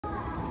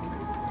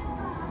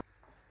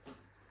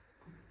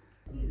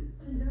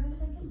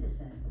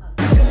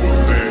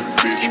Bad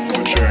bitch,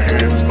 put your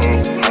hands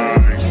up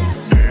high,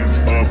 hands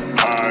up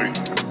high,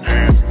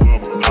 hands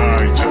up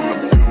high. Turn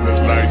the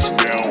lights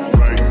down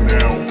right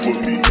now. Put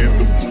me in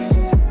the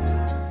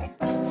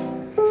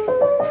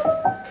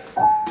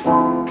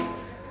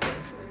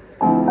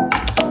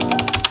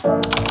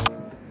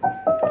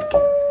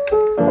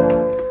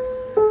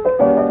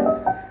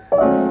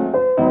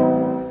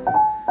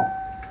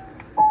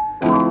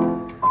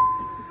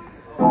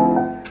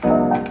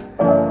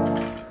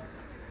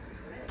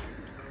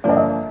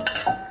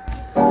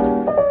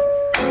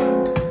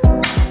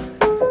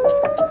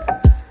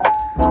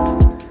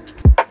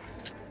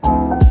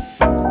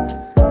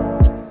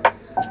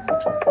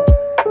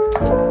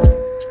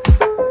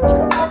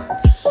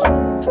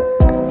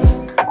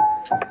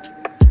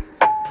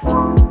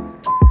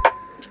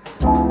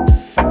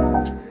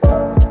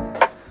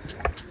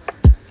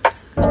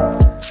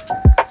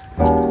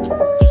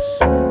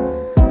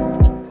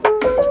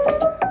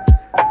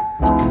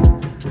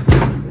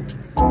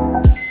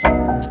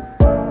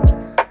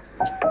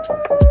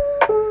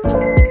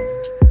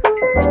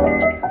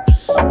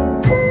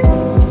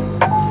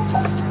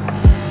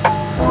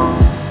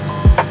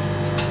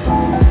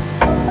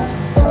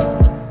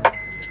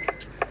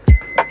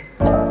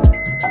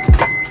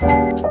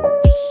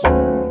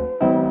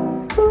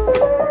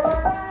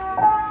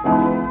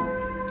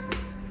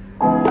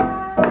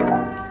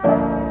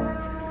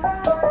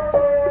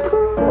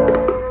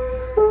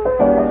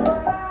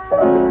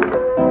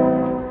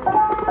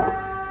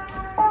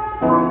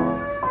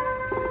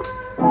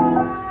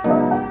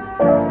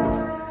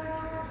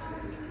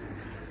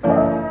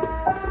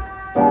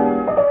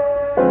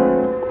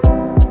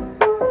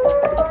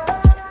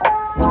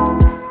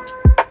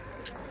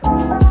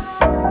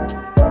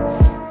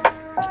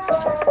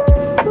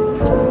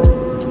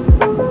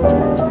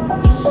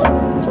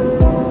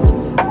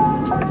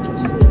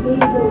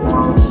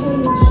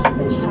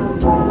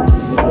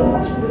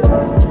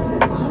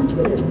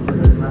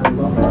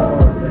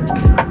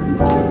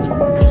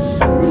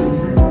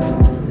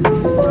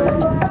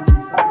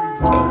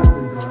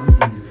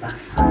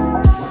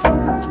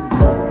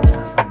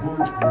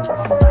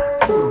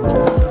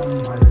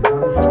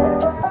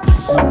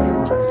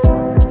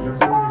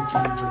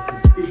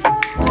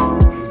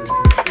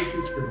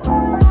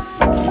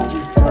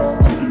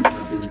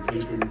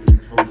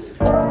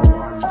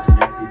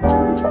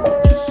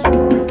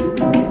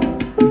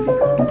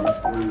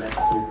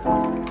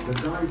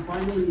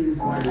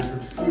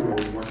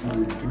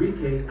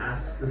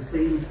asks the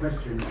same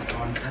question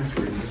upon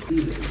answering the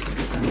feeling,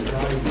 and the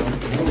guy wants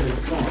no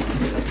response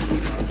that he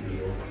is on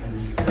jail and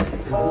he spends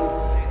the deal.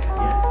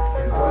 Yet,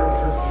 the guy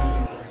just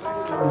issued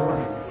a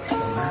warning.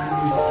 The man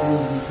is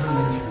still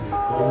determined to his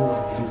goal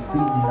and is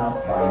beaten up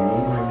by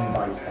neighboring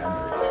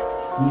bystanders.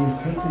 He is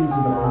taken to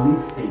the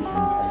police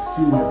station as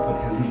soon as the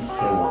police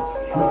show up.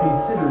 He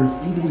considers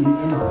eating the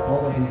ends of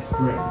all of his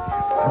strength,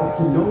 but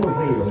to no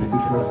avail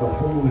because the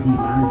hole he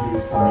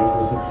manages to make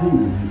with the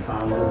tool he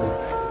found in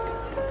the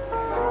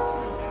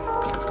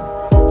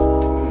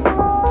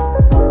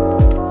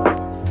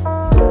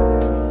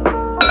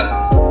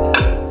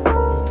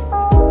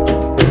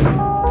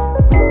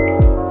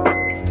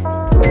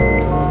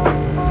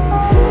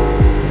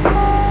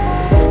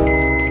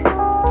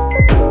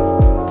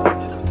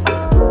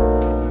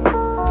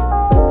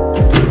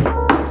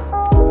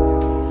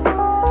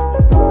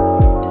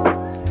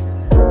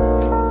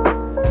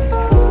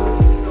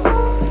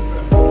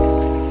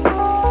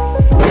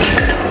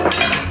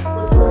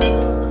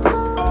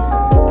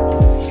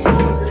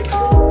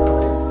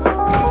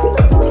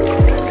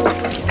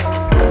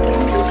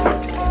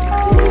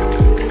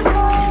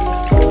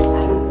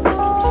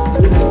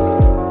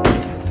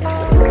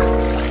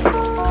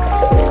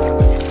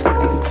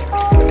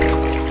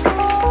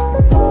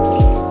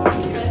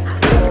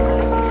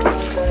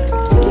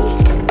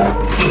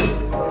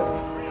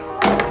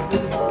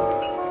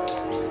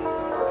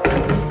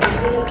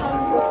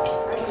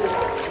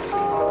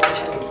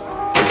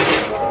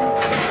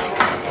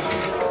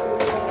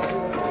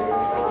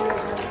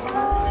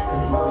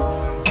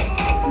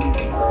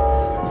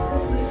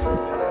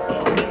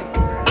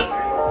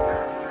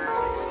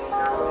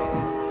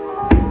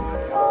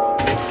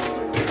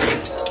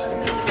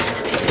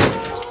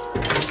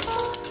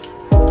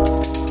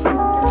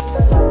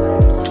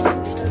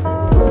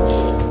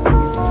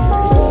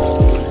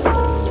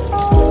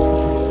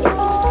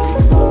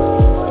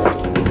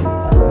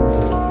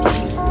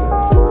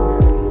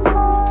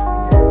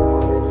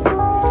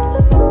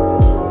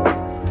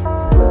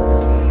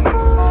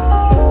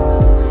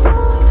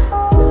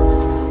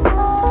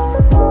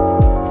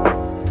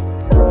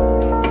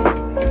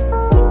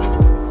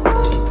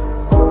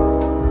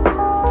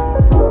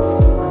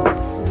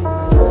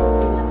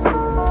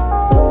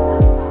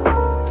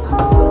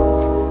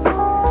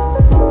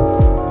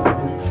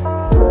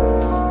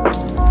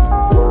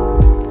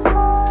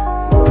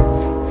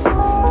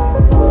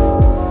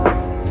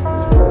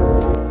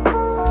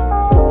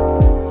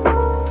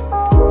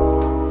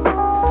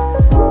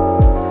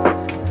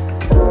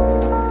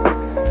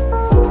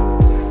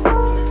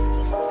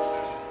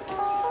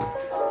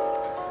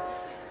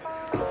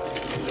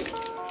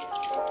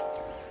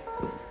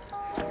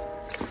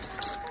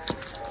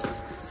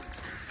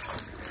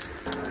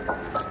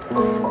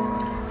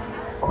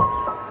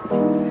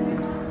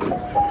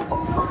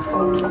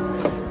Thank you.